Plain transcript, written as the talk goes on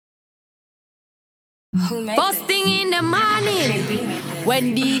First thing in the morning,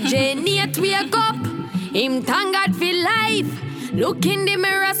 when DJ Nate wake up, him thank God for life. Look in the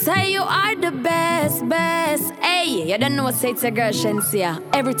mirror, say you are the best, best. Hey, you don't know say it's a girl Shensia.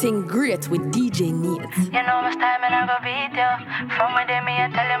 Everything great with DJ Nate. You know my time and I go beat you. From within me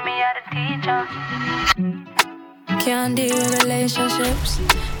and telling me how to teach you. Can't deal with relationships.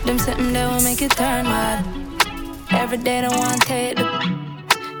 Them something that will make you turn mad. Every day they want to take the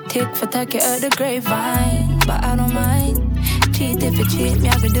tick for take you out the grapevine. But I don't mind. Cheat if you cheat me,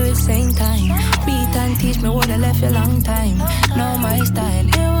 I could do it same time. Beat and teach me what I left you long time. Know my style,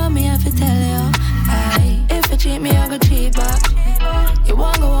 you want me, I have to tell you. If you cheat me, I go cheat back. You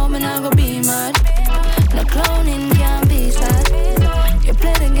won't go home and I go be mad. No clowning can't be sad. You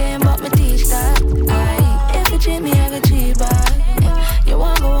play the game but me teach that. If you cheat me, I go cheat back. You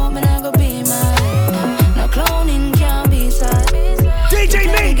won't go home and I go be mad. No clowning can't be sad. DJ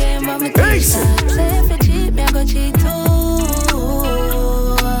Nate, Reece. Say if you cheat me, I go cheat too.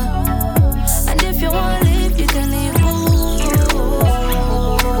 And if you want to leave, you can leave too.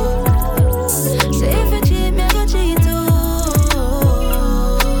 Say if you cheat me, I go cheat too.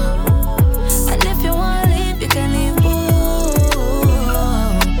 And if you want to leave, you can leave too.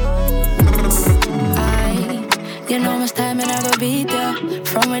 You know my time and I go beat ya.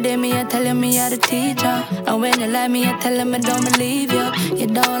 From within me, I telling me how to teach ya. And when you like me, I tell them I don't believe ya. You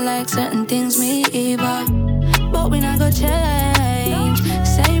don't like certain things, me either. But we not gonna change.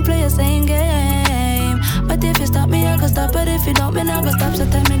 Same player, same game. But if you stop me, I can stop. But if you don't, me not gonna stop. So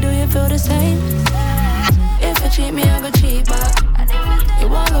tell me, do you feel the same? If you cheat me, I go cheat back. You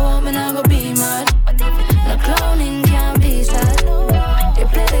won't go home and I go be mad. No clowning can't be sad. You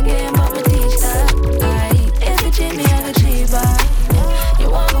play the game, but we teach that. If you cheat me, I go cheat back. You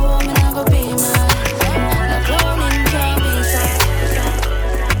won't go home and I go be mad. No clowning can't be sad.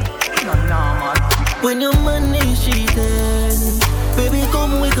 When your man is cheating, baby,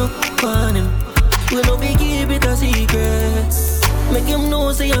 come wake up on him. We no be keep it a secret. Make him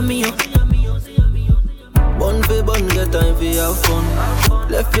know say I'm me. Bun for bun, get time for have fun.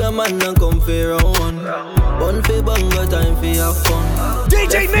 Left your man and come for round one. Bun for bun, get time for have fun.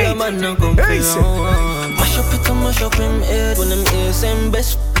 DJ Left your man and come for round one. Mash up it and mash up him head. When them ears him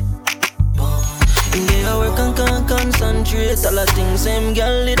best. In the hour can't concentrate. All the things same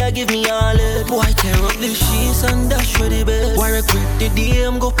girl did I give me all it. Boy tear up the sheets and dash for the bed. Why regret the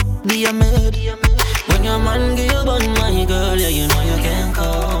DM go be a maid. When your man give you bun my girl, yeah you know you can't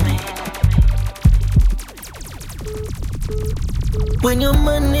call me. When your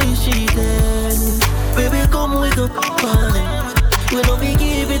man is cheating, baby come wake up on him. We don't be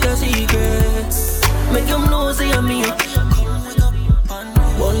keep it a secret. Make him know say I'm me.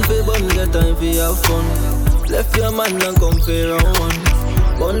 Bun for bun, get time for have fun. Left your man and come for round one.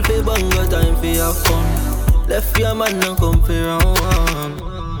 Bun for bun, get time for have fun. Left your man and come for round one.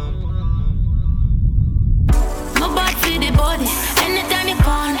 My body for the body. Anytime you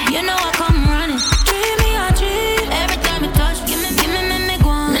call, you know I come running. Treat me a treat. Every time you touch, give me, me go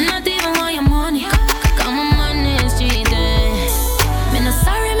on. Me not even want your money. Come on, money is cheating. Me not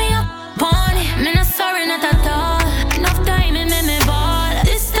sorry, me up pony. Me not sorry, not at all. Enough time, me make me ball.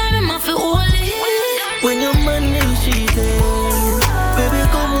 This time, I'm off it only. When your man is cheating, baby,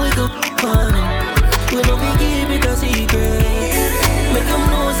 come wake up on him. We don't be keep it a secret. Make him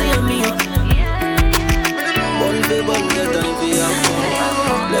know say I'm me. Bun for bun, get time for have fun.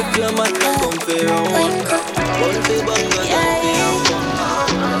 Left your man and come for round one. Bun for bun, get time for have fun.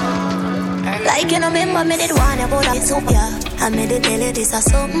 Like you know, remember me did one about that soup, yeah. I made it tell you this is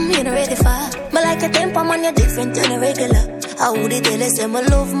something you not ready for. But like a temper man, you're different than a regular. I would tell you say my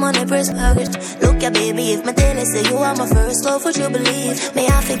love money press package. Look ya baby, if my tell you say you are my first love, would you believe? May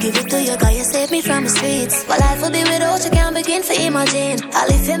I forgive it to you, cause you saved me from the streets. But life will be without you, can't begin to imagine. I'll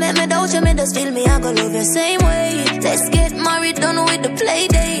if you make me doubt you, me just feel me, I go love you same way. Let's get married, done with the play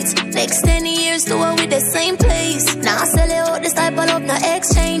dates. Next 10 years, do it with the same place. Now I sell you out this type of love, no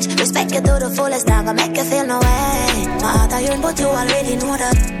exchange. Respect you to the fullest, I'm gonna make you feel no way. My heart I yearn, but you already know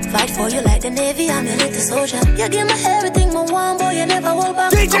that. Fight for you like the Navy, I'm your little soldier. You give me everything, my one boy, you never hold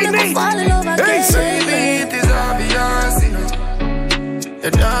back. DJ I'm never fall in love again. Baby, it is obvious, you know,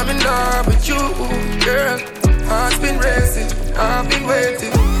 that I'm in love with you, girl. Heart's been racing, I've been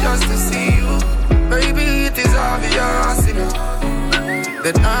waiting just to see you. Baby, it is obvious, you know,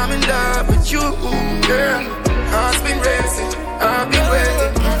 that I'm in love with you, girl. Heart's been racing, I've been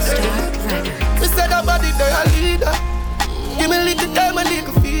waiting. We said about the day I leader. Give me a little time, a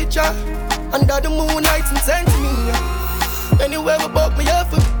little feature. Under the moonlight and send me. Anywhere we buck me up.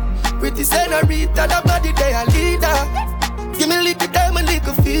 Pretty senorita, the body they a leader. Give me a little time, a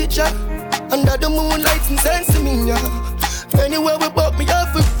little feature. Under the moonlight and sense to me, yeah. Anywhere we bought me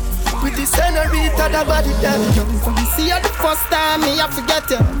off with the senorita, the body them. See you the first time, me I forget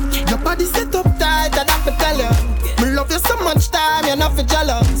you. Your body set up tight, and I have to tell you. Me love you so much time, you're not for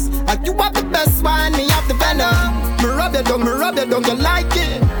jealous. Like you have the best wine, me have the venom. Me rub you down, you like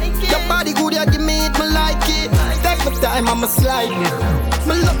it. Your body good, you give me it, me like it. Take my time, I'ma slide.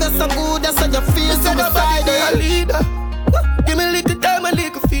 Me love you so good, that's how you feel. So my body, a leader. Give me a little time, a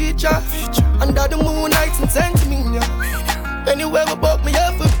little feature. Under the moonlight and send to me, yeah. Anywhere we bought me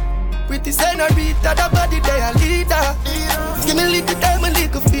up with the senorita, the body they a leader. Give me a little time, a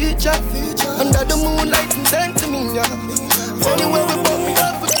little feature. Under the moonlight and send to me, yeah. Anywhere we bought me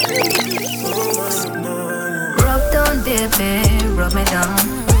up. Rub down, baby, rub me down.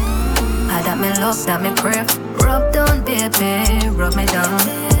 I got me love, that me crave. Rub down, baby, rub me down.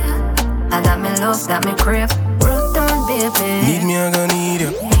 I got me love, that me crave. Rub down, baby. Need me, I gonna need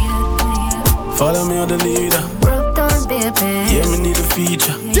you. Follow me on the leader. Rub down, baby. Yeah, me need a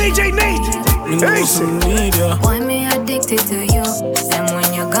feature. DJ Nate. Me know some need ya. Why me addicted to you? And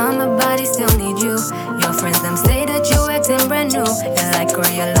when you're gone, my body still need you. Your friends them say that you acting brand new. You like girl,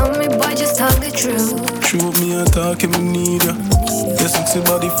 you love me, boy, just talk the truth. True, me a talk and me need ya. Your sexy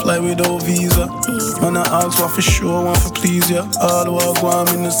body fly without visa. Man, I ask one for sure, one for please ya. All the walk one,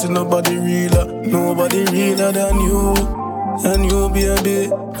 me no see nobody realer. Nobody realer than you. And you, baby.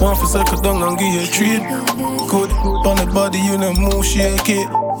 One for second down and give you a treat. Good, on the body, you know move, shake it.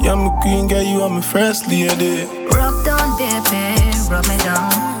 Yeah, I'm a queen girl, you are my first lady. Rub down, baby, rub me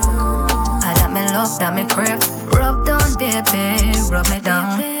down. I got me love, that me crave. Rub down, baby, rub me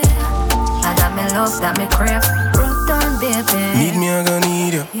down. I got me love, that me crave. Rub down, baby. Need me, I gonna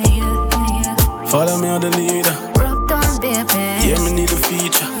need you. Follow me on the leader. Rub down, baby. Yeah, me need a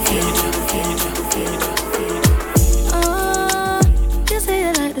feature. You say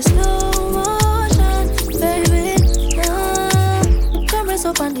you like the slow motion, baby. Come rest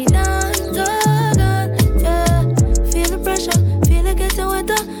up on the dance, yeah. Feel the pressure, feel it getting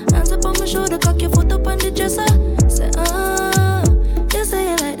wetter. Hands up on my shoulder, cock your foot up on the dresser. Say, you say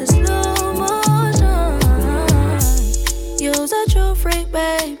you like the slow motion. You's a true freak,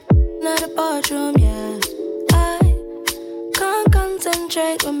 babe. Not a bathroom, yeah. I can't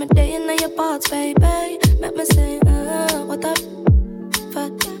concentrate when my day in your parts, baby. Make me say, what up?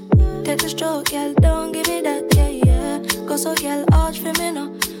 Fuck, take the stroke, girl, don't give me that, yeah. Go so, girl, arch for me now.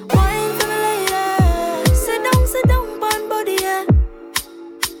 Wine for me later. Sit down, pan body, yeah.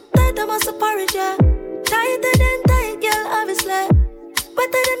 Tight, I'm a porridge, yeah. Tighter than tight, girl, obviously.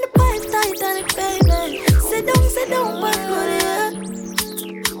 Better than the pipe, Titanic, baby. Sit down, pan body, yeah.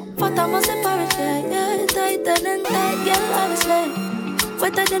 But I'm a porridge, yeah. Tighter than tight, girl, obviously.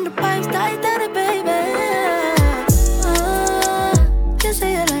 Better than the pipes, Titanic, baby. You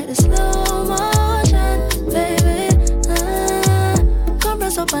say you like the slow motion, baby. Come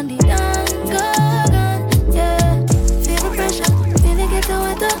press up on the young gun, yeah. Feel the pressure, feel it getting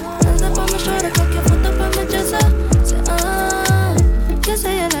wetter. Hands up on my shoulder, cock your foot up on my dresser. Say, you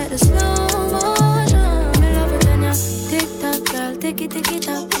say you like the slow motion. Me love it when you tick-tock, girl,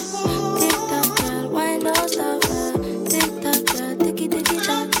 ticky-ticky-tock. Tick-tock, girl, wind don't stop. Tick-tock, girl,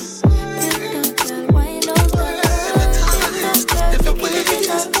 ticky-ticky-tock. Tick-tock, girl, wind don't stop.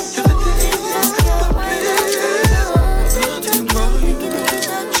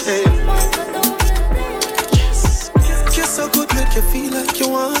 Kiss so good, make you feel like you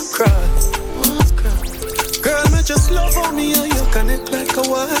wanna cry. Girl, me just love on me and you connect like a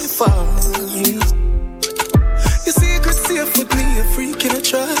Wi-Fi. Your secret safe with me, a freak in a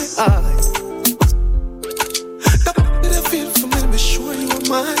try. That feel for me, be sure you on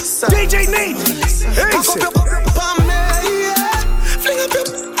my side. DJ Nate. Fling up your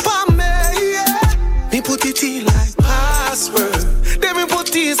palm, yeah. Me put it in like password. Then me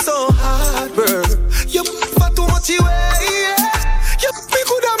put it so hard, bro. You for too much away, yeah. You me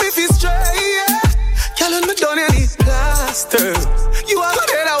could have me feel straight, yeah. Girl, when me done you need plaster. You are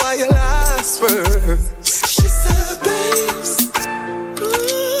better while you last for. She said, babes,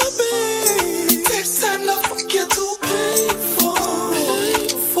 babe. Next time, no fuck you too painful.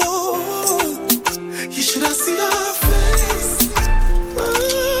 You should have seen her face.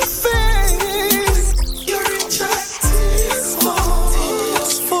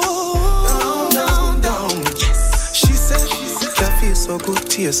 So good,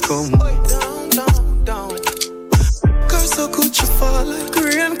 tears come. Down, down, down. Girl, so good, you fall like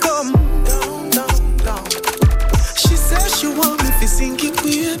rain come. Down, down, down. She says she want me to sink it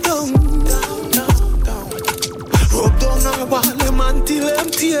way down. Down, down, down. Rub down her wall, man, till them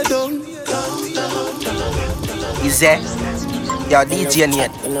tear down. Down, down, down. Is that? Yo, DJ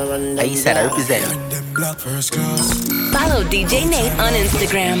Nate. I said I represent. Follow DJ Nate on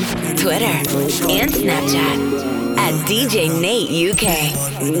Instagram, Twitter, and Snapchat at DJ Nate UK.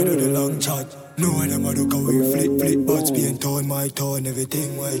 No one am a look away, flip, but being tone, my tone,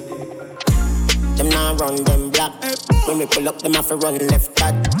 everything white. Them now run them black. When we pull up, them have to run left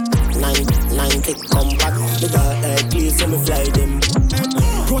back. 9 click come back. The dark please, so me fly them.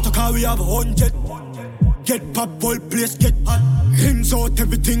 Protocol, we have 100. Get pop, whole place get hot. Hands out,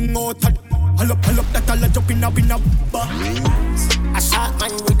 everything out hot. Pull up, that all a jump in a bar. A shot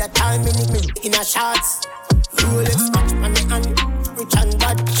man with a time in a shots. Rolex watch on the hand. Rich and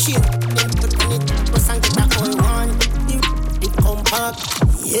bad shit. Them put on it, was and get that all one. It come back,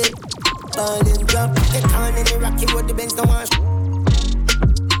 yeah. Ball and drop, get on in the rocky road, the Benz don't want.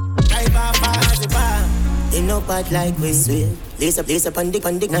 Drive off as the bar. They no bad like we swear. Lace up on the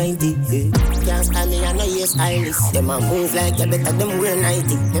 90, yeah. Can't stand me, I know you're stylish. Them a move like you better them wear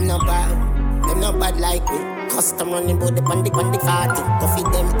 90. Them no bad like we. Custom running bout the pandic 40. Go feed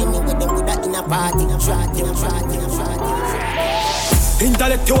them anywhere, them good at in a party. Shorty.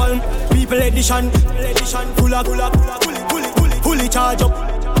 Intellectual people edition. Fully charge up.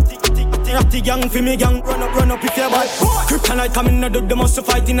 The gang for me gang, run up if you're bad. Kryptonite coming out of the muscle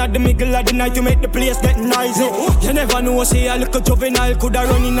fighting at the middle of the night to make the place get noisy. You never know, say a little juvenile coulda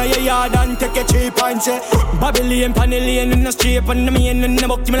run in your yard and take a cheap and say Babylon, Panellian in the street and the main and the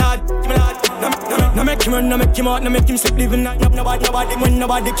buck to my lad. No make him run, no make him out, no make him sleep living night. Nobody when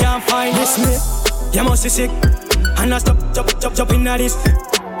nobody can find this me. You must be sick, and I stop in at this.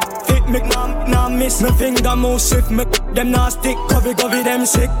 Fit make nah miss, my finger move swift, make them not stick, cover them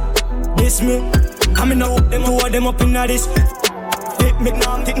sick. This me, I'm in up them two of them up in this. Fit me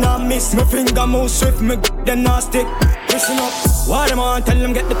nah miss. My finger move swift, me them not stick. Listen up, what them on? Tell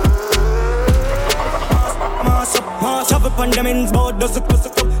them get the mass up on them ends board.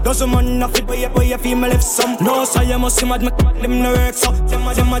 Does a man not fit where you feel my left some? No, so you must see mad them no work so.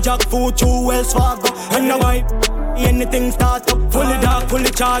 Them a jack food too well swag up. And now why anything start up? Fully dark, fully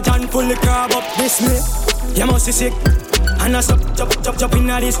charge and fully crab up. This me, you must be sick. And I stop in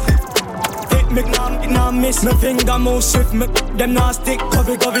this. Make nah miss. My finger move swift, make them not stick.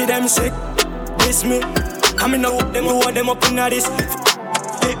 Cover them sick. This me, I'm in up them two of them up in this.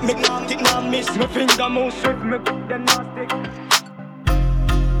 Make nah miss. My finger move swift, make them not stick.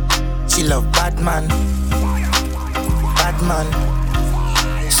 She love bad man.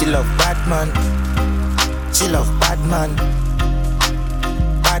 She love bad man. She love bad man.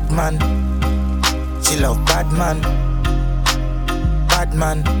 She love bad man.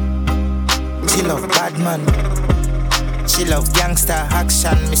 She love bad man. She love gangster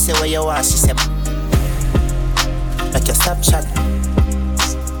action. Me say where you are, she say like your Snapchat.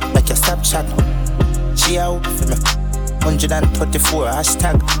 She out for me 134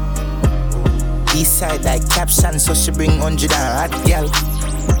 hashtag. East side like caption, so she bring 100 and hot girl.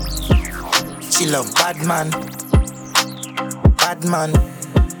 She love bad man.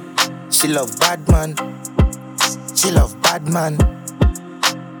 She love bad man. She love bad man.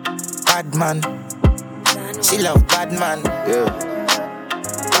 She love bad man. Yeah.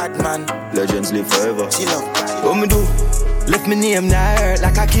 Bad man. Legends live forever. She love bad man. What me do? Lift me name now hurt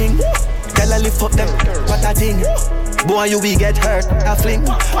like a king. Girl I lift up them, what a thing. Boy you will get hurt, a fling.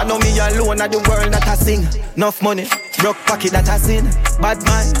 I know me alone at the world that I sing. Enough money, broke pocket that I sin. Bad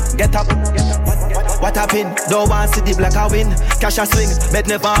man, get up. What happen? Don't want see the black I win. Cash a swing, bed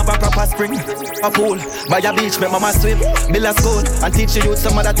never have a proper spring. A pool, by a beach, make mama swim. Build a school, and teach you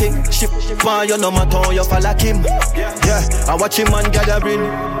some other thing. Ship, man, you know my tongue, you fall like him. Yeah, I watch him man gathering.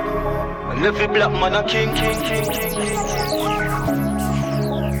 And every black man a king.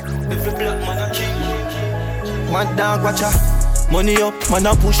 Every black man a king. Man dog watch ya. Money up, man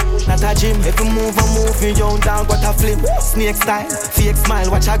a push, not a gym. Every move I move, me young dog what a flip. Snake style, fake smile,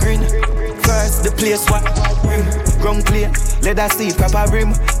 watch a grin. First, the place what rim, ground plane, leather seat, proper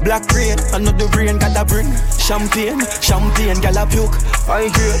rim, black rain, another rain got a bring. Champagne, gal a puke, high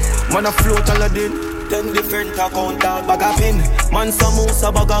grade, man a float all a din. 10 different account, dog, bag a pin. Man some moose,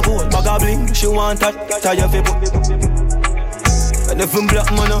 a bag a gold, bag a bling. She want that, tie your fib. And every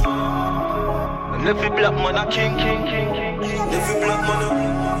black man and every black man a king. Every black man a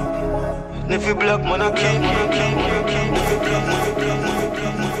king. Every black man a king.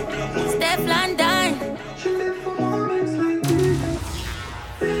 Steph London,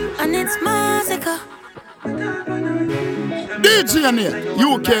 and it's Massacre. DJ Nate,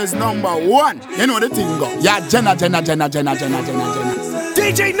 UK's number one. You know the thing go. Yeah, Jenna.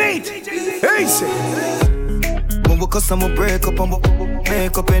 DJ Nate, hey say. When we cause I'ma break up and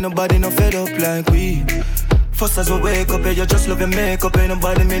make up, ain't nobody no fed up like we. First as we wake up, yeah, you just love your makeup. Ain't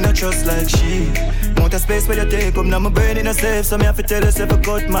nobody me not trust like she. Want a space where you take up, now my brain in a safe. So me have to tell yourself I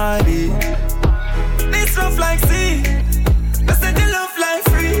cut my beat. This rough like sea, I said you love like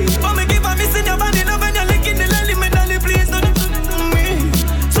free. But me keep on missing your body, love and you're licking the lily. Me dolly, please don't do me.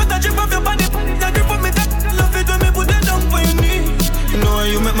 Sweat a drip off your body, that drip on me, that love it when me put it down for your knee. You know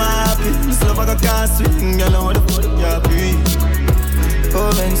you make me happy, this love I can't swing. You know what the fuck you breathe.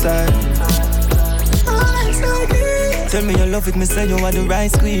 Come inside. Tell me you love it, me say you are the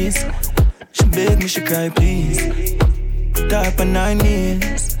right squeeze. She beg me, she cry please. Type on 9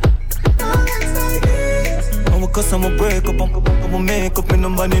 knees. I'm cause I'ma break up, I'ma make up. And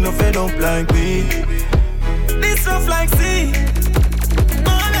nobody no fed up like me. This rough like sea,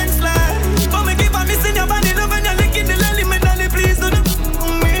 moments fly. But me keep on missing your body, love and you're licking the lily. Me dolly, please don't do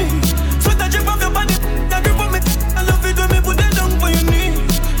me. Sweat a drip off your body, that drip on me. I love it when me put it down for your knee.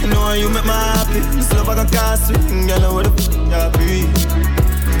 You know you make me happy, this love I can't swing. You know what the fuck you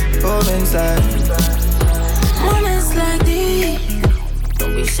breathe. Come inside. Moments like these,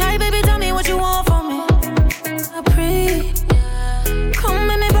 don't be shy, baby, tell me what you want from me. I pray, come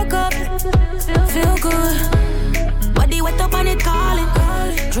make me back up, feel good. Body wet up and it calling.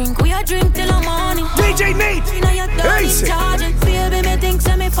 Drink, we a drink till the morning. DJ Nate, you know you're darling, charging. Baby, me think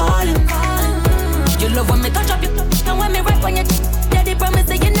say me falling. You love when me touch up you, and when me rap on your daddy promise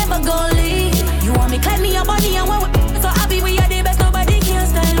that you never go leave. You want me climb me your body and when we so happy we are the best, nobody can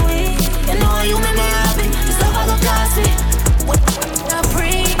stand we. You know you make me happy, this love I go classy. I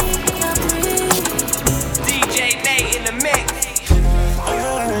breathe. DJ Nate in the mix.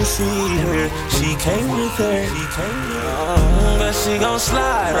 I see her, she came with her. But she gon'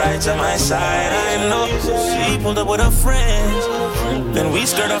 slide right to my side. I know she pulled up with her friends. Then we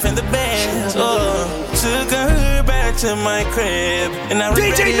skirt off in the Benz. Took her back to my crib. And I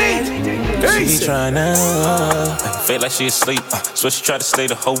DJ Nate, she tryna feel like she asleep. So she tried to stay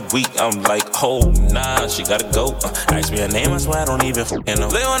the whole week. I'm like, oh nah, she gotta go. Ask me her name, I swear I don't even know.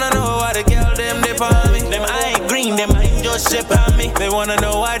 They wanna know why the girl them dip on me. Them I ain't green, them I ain't just ship on me. They wanna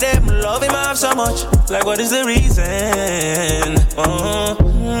know why them love him off so much. Like what is the reason?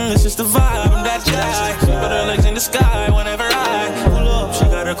 It's just the vibe from that guy. She put her legs in the sky whenever I pull up. She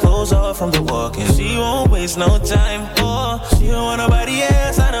got her clothes off from the walking. She won't waste no time. She don't want nobody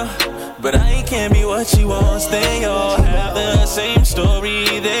else, I know. But I can't be what she wants. They all have the same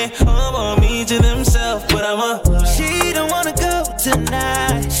story. They all want me to themselves, but she don't wanna go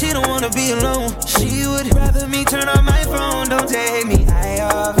tonight. She don't wanna be alone. She would rather me turn on my phone. Don't take me eye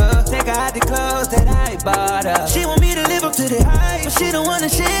off her. Take out the clothes that I bought her. She want me to live up to the hype, but she don't wanna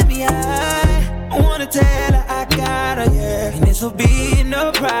share me. I wanna tell her I got her, yeah. And this will be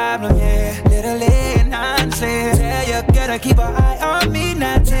no problem, yeah. Literally nonsense. Tell your girl to keep her eye on me,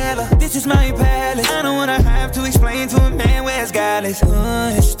 not tell her this is my palace. I don't wanna have to explain to a man where it's godless.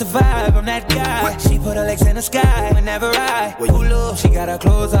 It's just the vibe from that guy. She put her legs in the sky whenever I pull up. She got her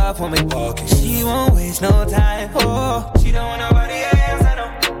clothes off when we walking. She won't waste no time. She don't want nobody else, I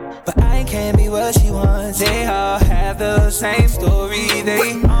know. But I can't be what she wants. They all have the same story.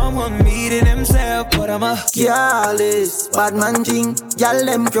 They all want me to themselves, but I'm a careless, bad man thing. Y'all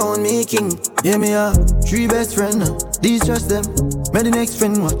them crown me king. Yeah, me a 3 best friend. These trust them. May the next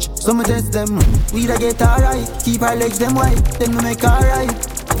friend watch. Some test them. We da get alright. Keep our legs them white. Then we make alright.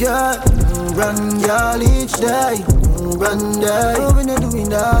 Yeah, run y'all each day. Run day. Oh, when you doing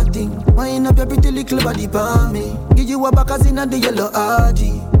that thing, wind up your pretty little body for me. Give you a back as in the yellow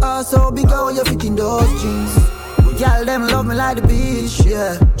RG. So big how you fit in those jeans. Y'all them love me like the beach,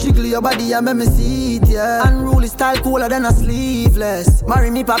 yeah. Jiggle your body and make me see it, yeah. Unruly style cooler than a sleeveless. Marry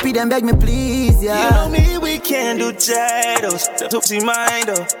me, papi, then beg me please, yeah. You know me, we can't do titles. To see mine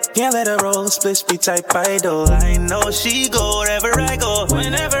though. Can't let her roll, split be type idol. I know she go wherever I go.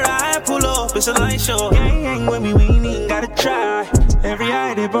 Whenever I pull up, it's a light show. Gang with me, we ain't gotta try. Every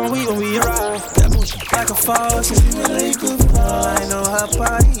idea, but we gon' be right. That bullshit like a fall, since we were late good fall. I know her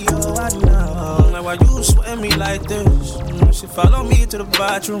body, oh, I know. Like why you sweating me like this? She follow me to the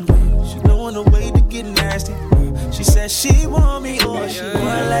bathroom. She knowin' the way to get nasty. She said she want me, or she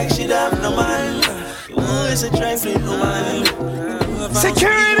want like she have no mind. It's a trifling no mind.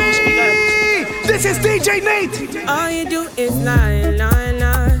 Security! This is DJ Nate! All you do is lie, lie,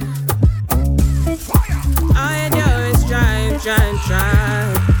 lie. All you do is try, try, try.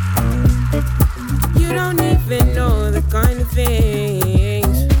 You don't even know the kind of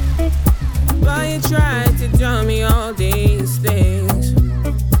things. But you try to tell me all these things.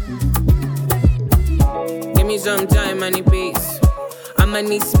 Give me some time, I need peace. I'ma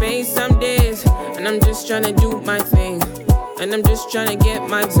need space some days. And I'm just tryna do my thing. And I'm just tryna get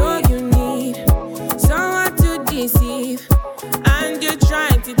my all you need. Someone to deceive. And you're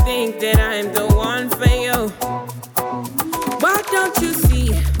trying to think that I'm the one for you. But don't you see,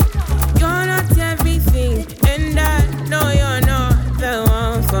 you're not everything, and I know you're not the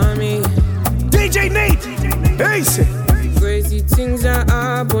one for me. DJ Nate, Reece. Crazy things are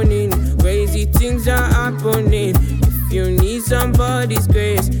happening, crazy things are happening. If you need somebody's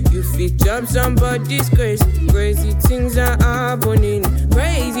grace, you fit jump somebody's grace. Crazy things are happening,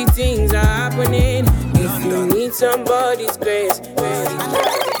 crazy things are happening. If you need somebody's grace,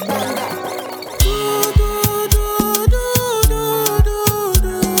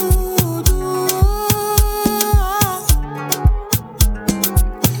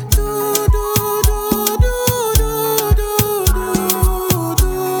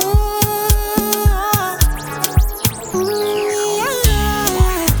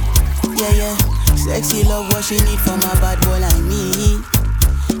 Sexy love what she need from a bad boy like me.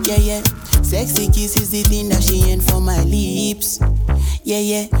 Yeah, yeah. Sexy kiss is the thing that she ain't for my lips. Yeah,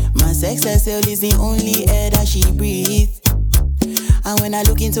 yeah. My sex herself is the only air that she breathes. And when I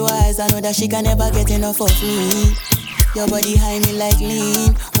look into her eyes, I know that she can never get enough of me. Your body high me like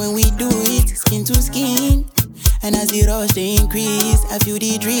lean. When we do it, skin to skin. And as the rush they increase, I feel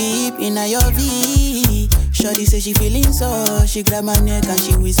the drip in your V. Shorty say she feeling so. She grab my neck and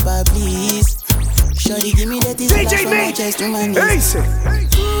she whisper please. Shorty give me that is like from my chest to my knees.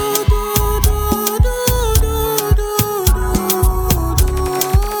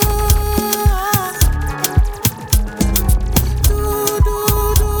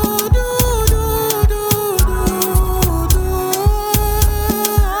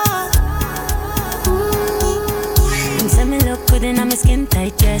 My skin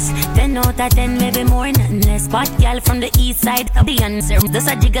tight dress 10 out of 10, maybe more, nothing less. Bad girl from the east side of the answer. Just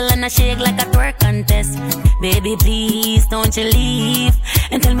a jiggle and a shake like a twerk contest. Baby, please don't you leave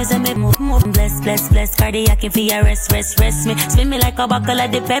and tell me some move. Bless, bless, bless. Cardiac if you rest me. Spin me like a buckle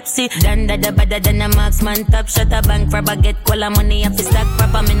of the Pepsi. Done da better than a marksman. Top shot a bank for baguette. Cola money up to stack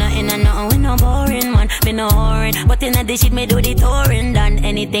proper. Me no in and nothing. We no boring man. Me no whoring. But in the shit me do the touring. Done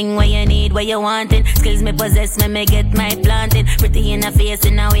anything where you need, where you wanting. Skills me possess, me get my planting. Pretty in a face,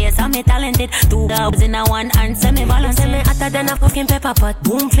 in a waist, I'm me talented. 2 dogs in a one hand, semi-balance. Semi hotter than a fucking pepper pot.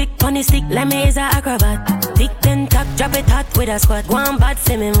 Boom flick on the stick, let me is a acrobat. Tick then tap, drop it hot with a squat. Go on bad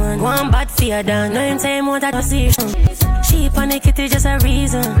for me man, go on bad for your done. No him say him want a position. Sheep on the kitty just a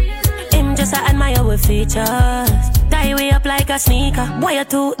reason. Him just a admire with features. Tie way up like a sneaker, boy you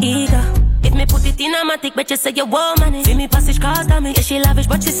too eager. If me put it in a matic, bet you say you want money. See me passage cause damage. Yeah, she lavish,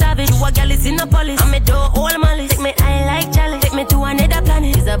 but she savage. You a gal is in a police. I'm me do all malice. Take me eye like chalice. Take me to another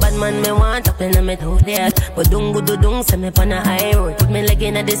planet. He's a bad man, me want up in a me do there. But dung do dung, send me on a high road. Put me leg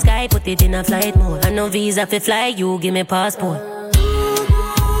in the sky, put it in a flight mode. I no visa fi fly, you give me passport.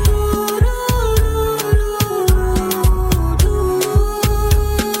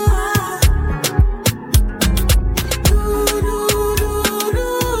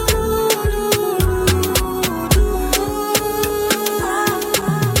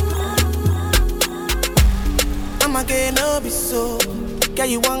 So, girl,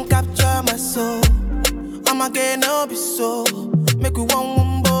 you won't capture my soul. I'ma get no be so. Make we one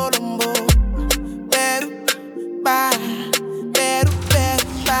wumbo lumbo. Beru, bye. Beru,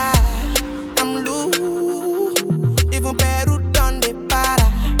 bye. I'm loose. Even Beru done the para.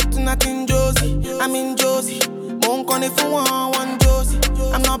 Tonight in Josie, I'm in Josie. Won't call if you want Josie.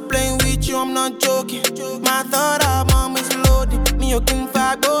 I'm not playing with you, I'm not joking. My thought of mom is loaded. Me, you can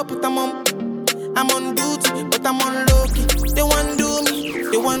go, but I'm on duty, but I'm on low-key. They want do me,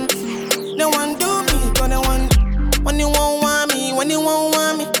 they want do me. Gonna want when you won't want me, when you won't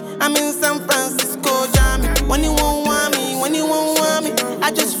want me. I'm in San Francisco, Jammy. When you won't want me, when you won't want me.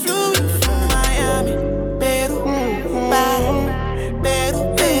 I just flew in from Miami, Peru, Peru.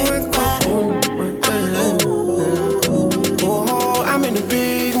 Oh, I'm in a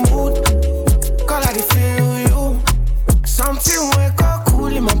big mood. Call I feel you. Something wake up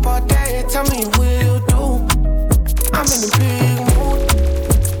cool in my body. Tell me will you do? I'm in a big mood.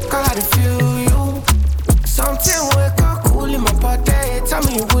 Call I feel you. Something wake up cool in my body. Tell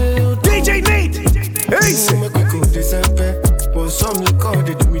me will you do? DJ Nate, Reece. Make we go December. But some liquor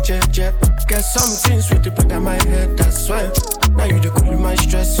they do me jet. Get something sweet to put on my head. That's why. Now you the cool my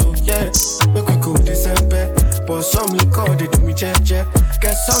stress. So yeah. Make we go December. But some liquor they do me jet.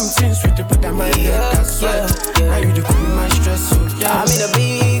 Get something sweet to put on my head. That's why. Now you the cool my stress. So yeah. I'm in a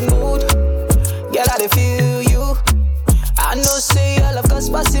big mood. Girl, I feel you. I know say I love cause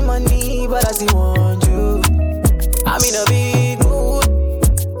passing money, but I still want you. I'm in a big mood.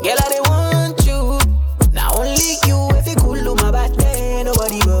 Girl, I want you. Now only you, if you cool on my bad day,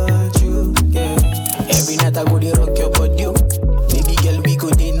 nobody but you. Yeah. Every night I go to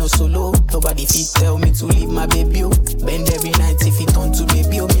Nobody fit tell me to leave my baby. Oh. Bend every night if it on to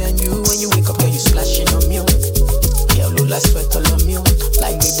baby. Oh, me and you, when you wake up, girl, you splashing on me. Oh. Yeah, Lola sweat all on me. Oh.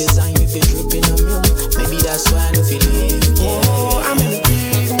 Like the design if you dripping on me. Oh. Maybe that's why I don't feel it. Yeah. Oh, I'm in a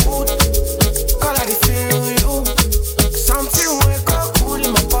big mood. Call I feel you. Something wake up cool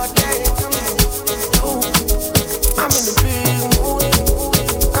in my body. I'm in a big mood.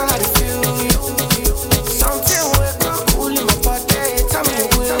 Call I feel you. Something wake up cool in my body. Tell me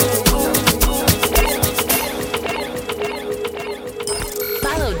what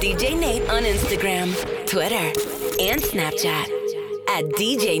Follow DJ Nate on Instagram, Twitter, and Snapchat at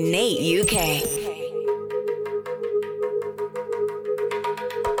DJ Nate UK.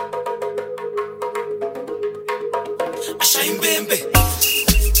 Shine baby.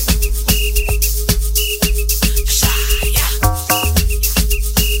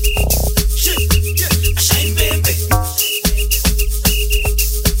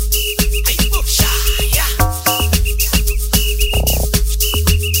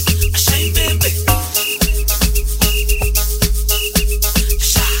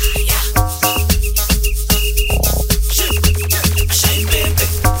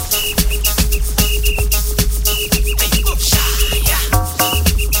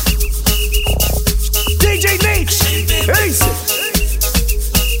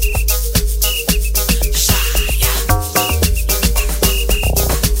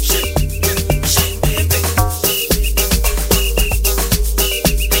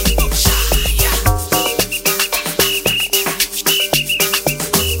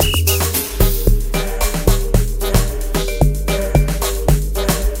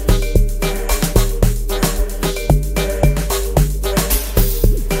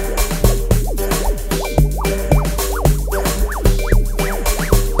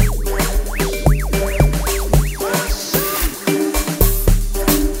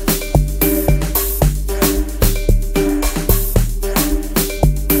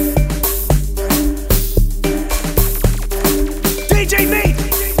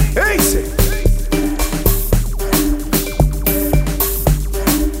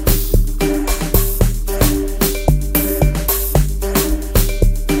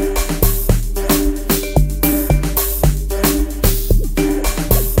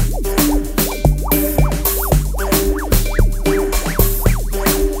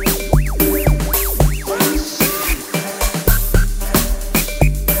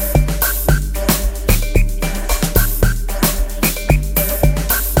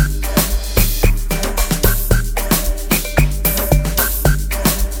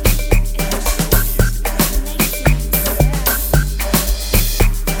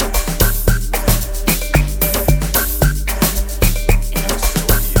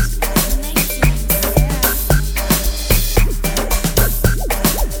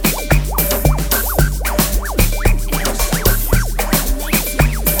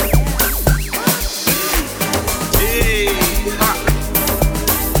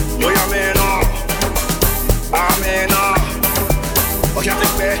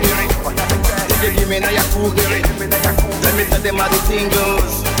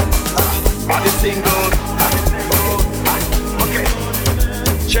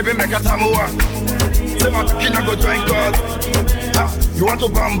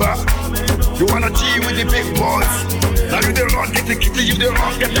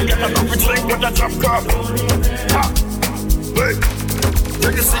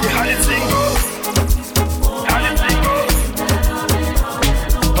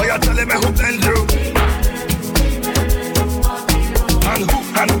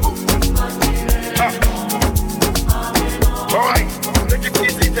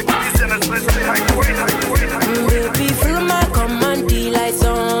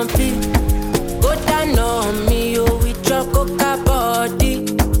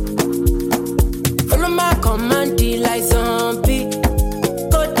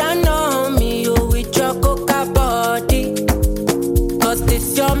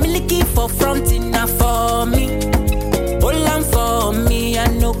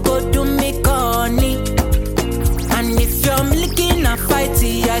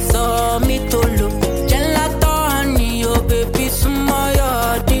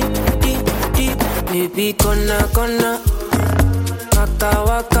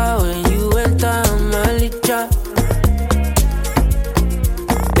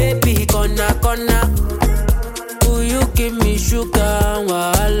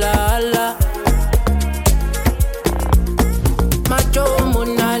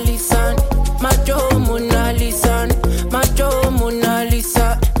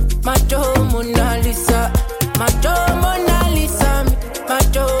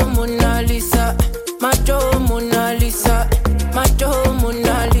 Mona Lisa, Macho Mona Lisa, Macho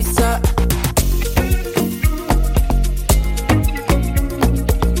Mona Lisa.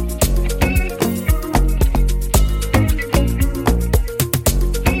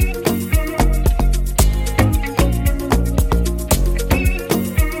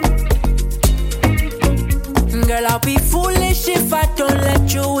 Girl, I'll be foolish if I don't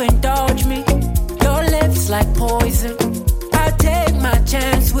let you indulge me. Your lips like poison, I'll take my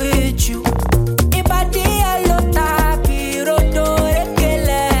chance with you.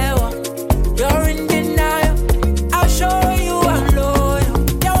 You're in denial, I'll show you I'm loyal.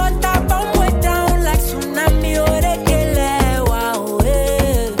 You want that bomb way down like tsunami or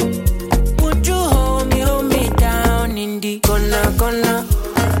would you hold me down in the corner?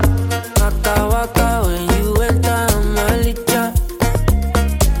 Waka waka when you enter my licha.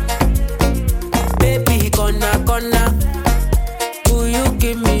 Baby, corner. Will you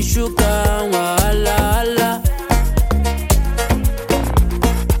give me sugar and wahala?